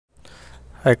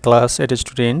Hi class 8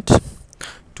 student.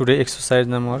 Today exercise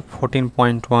number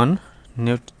 14.1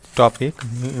 new topic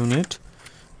new unit.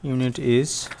 Unit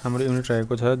is हाम्रो unit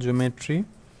रहेको छ geometry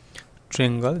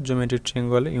triangle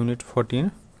unit 14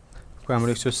 को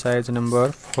हाम्रो exercise number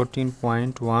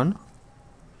 14.1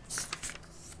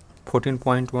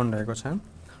 रहेको छ।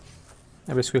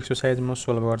 अब यसको exercise म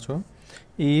solve गर्छु।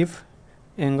 If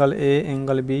angle A,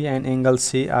 angle B and angle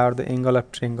C are the angle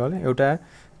of triangle, एउटा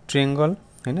triangle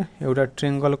हैन एउटा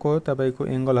ट्रायंगल को तपाईको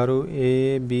एंगलहरु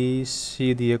ए बी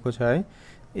सी दिएको छ है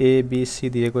ए बी सी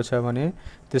दिएको छ भने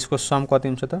त्यसको सम कति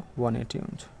हुन्छ त 180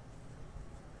 हुन्छ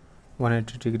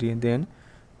 180 degree then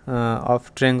of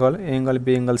triangle angle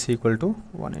be angle C equal to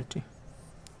 180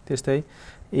 त्यस्तै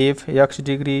if x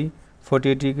degree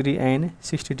 40 degree and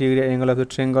 60 degree angle of the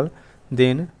triangle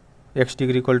then x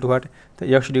degree equal to what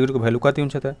त x डिग्री को भ्यालु कति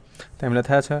हुन्छ त हामीलाई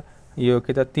थाहा छ यो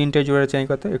के त तीनटै जोडेर चाहिँ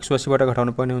कति 180 बाट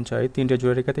घटाउनु पर्ने हुन्छ है तीनटै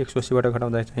जोडेर कति 180 बाट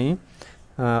घटाउँदा चाहिँ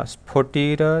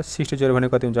 40 र 60 जोड्यो भने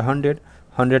कति हुन्छ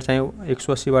 100 चाहिँ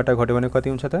 180 बाट घट्यो भने कति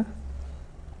हुन्छ त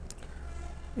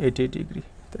 80 डिग्री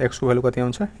त x को भ्यालु कति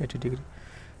आउँछ 80 डिग्री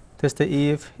त्यस्तै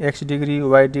if x degree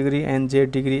y degree and z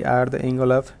degree are the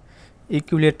angle of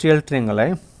equilateral triangle है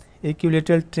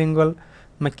इक्विलेटरल ट्रायंगल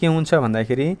मा के हुन्छ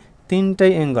भन्दाखेरि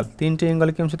तीनटै एंगल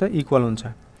के हुन्छ त इक्वल हुन्छ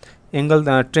एंगल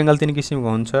ट्रायंगल तीन किसिमको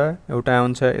हुन्छ एउटा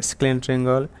हुन्छ स्क्लेन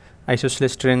ट्रायंगल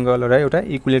आइसोसेलेस ट्रायंगल र एउटा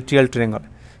इक्विलेटरल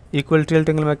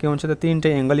ट्रायंगल मा के हुन्छ त तीनटै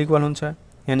एंगल इक्वल हुन्छ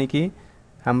यानी कि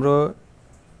हाम्रो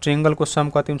ट्रायंगल को सम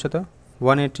कति हुन्छ त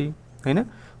 180 हैन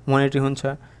 180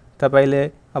 हुन्छ तपाईले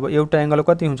अब एउटा एंगल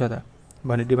कति हुन्छ त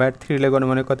भने डिवाइड 3 ले गर्नु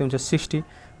भने कति हुन्छ 60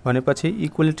 भनेपछि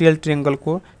इक्विलेटरल ट्रायंगल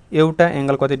को एउटा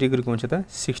एंगल कति डिग्री को हुन्छ त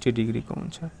 60 डिग्री को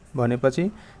हुन्छ भनेपछि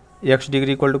x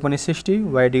डिग्री इक्वल टु पनि 60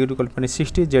 y डिग्री इक्वल पनि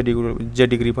 60 z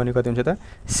डिग्री पनि कति हुन्छ त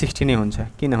 60 नै हुन्छ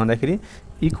किन भन्दाखेरि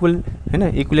इक्वल हैन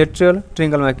इक्विलेटरल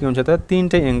ट्रायंगल मा के हुन्छ त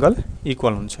तीनटै एंगल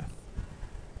इक्वल हुन्छ।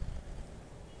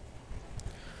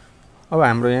 अब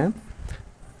हाम्रो यहाँ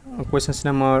questions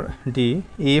number D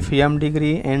if m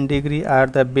degree n degree are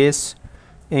the base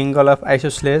angle of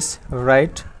isosceles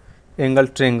right angle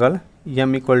triangle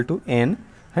m equal to n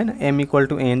हैन m इक्वल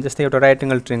टु n जस्तै एउटा राइट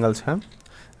एंगल ट्रायंगल छ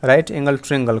राइट एंगल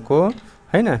ट्रायंगल को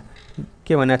हैन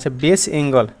के भनेको छ base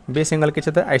angle के छ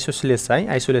त आइसोसेलेस है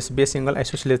आइसोसेलेस बेस एंगल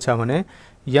आइसोसेलेस छ भने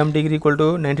m degree equal to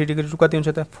 90 degree to कति हुन्छ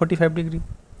त 45 डिग्री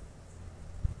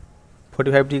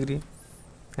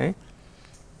है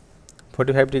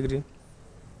 45 डिग्री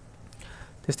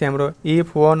त्यस्तै हाम्रो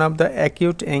if one of the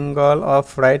acute angle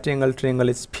of right angle triangle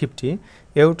is 50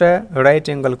 एउटा राइट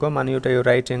एंगल को माने एउटा यो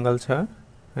राइट एंगल छ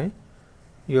है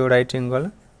यो राइट एंगल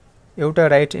एउटा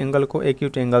राइट एंगल को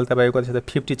एक्यूट एंगल तपाईको कति छ त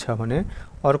 50 छ भने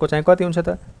अर्को चाहिँ कति हुन्छ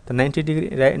त 90 डिग्री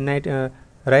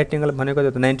राइट एंगल भनेको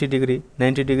त 90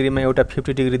 डिग्री मा एउटा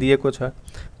 50 डिग्री दिएको छ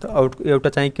त एउटा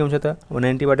चाहिँ के हुन्छ त अब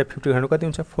 90 बाट 50 घटाउनु कति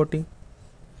हुन्छ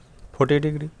 40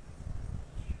 degree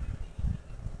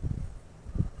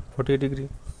 40 degree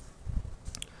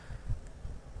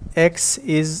x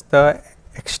is the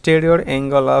exterior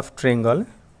angle of triangle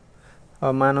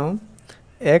अब मानौ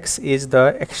x is the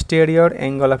exterior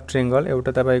angle of triangle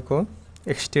एउटा तपाईको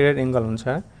exterior angle हुन्छ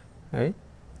है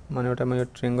माने एउटा म यो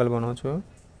ट्रायंगल बनाउँछु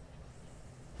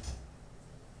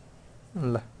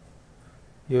ल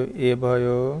यो a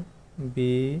भयो b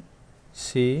c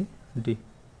d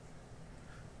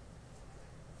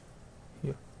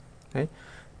यो है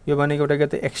यो भनेको एउटा के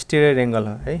त exterior angle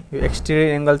हो है यो exterior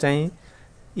angle चाहिँ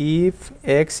if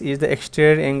x is the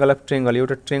exterior angle of triangle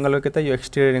एउटा ट्रायंगल हो के त यो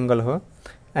exterior angle हो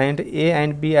and a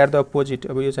and b are the opposite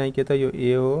अब यो चाहिँ के त यो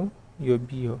a हो यो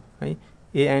b हो है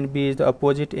a and b is the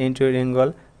opposite anterior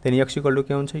angle then x equal to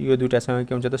के हुन्छ यो दुईटासँग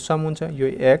के हुन्छ त सम हुन्छ यो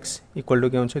x equal to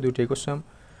के हुन्छ दुईटैको some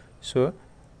so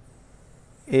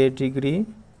a degree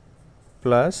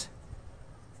plus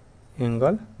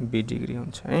angle b degree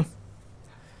हुन्छ है।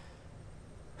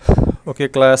 Okay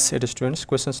class 8 students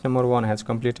questions number 1 has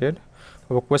completed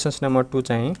अब क्वेशन्स नम्बर 2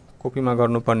 चाहिँ कपीमा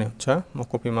गर्नुपर्ने हुन्छ म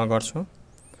कपीमा गर्छु।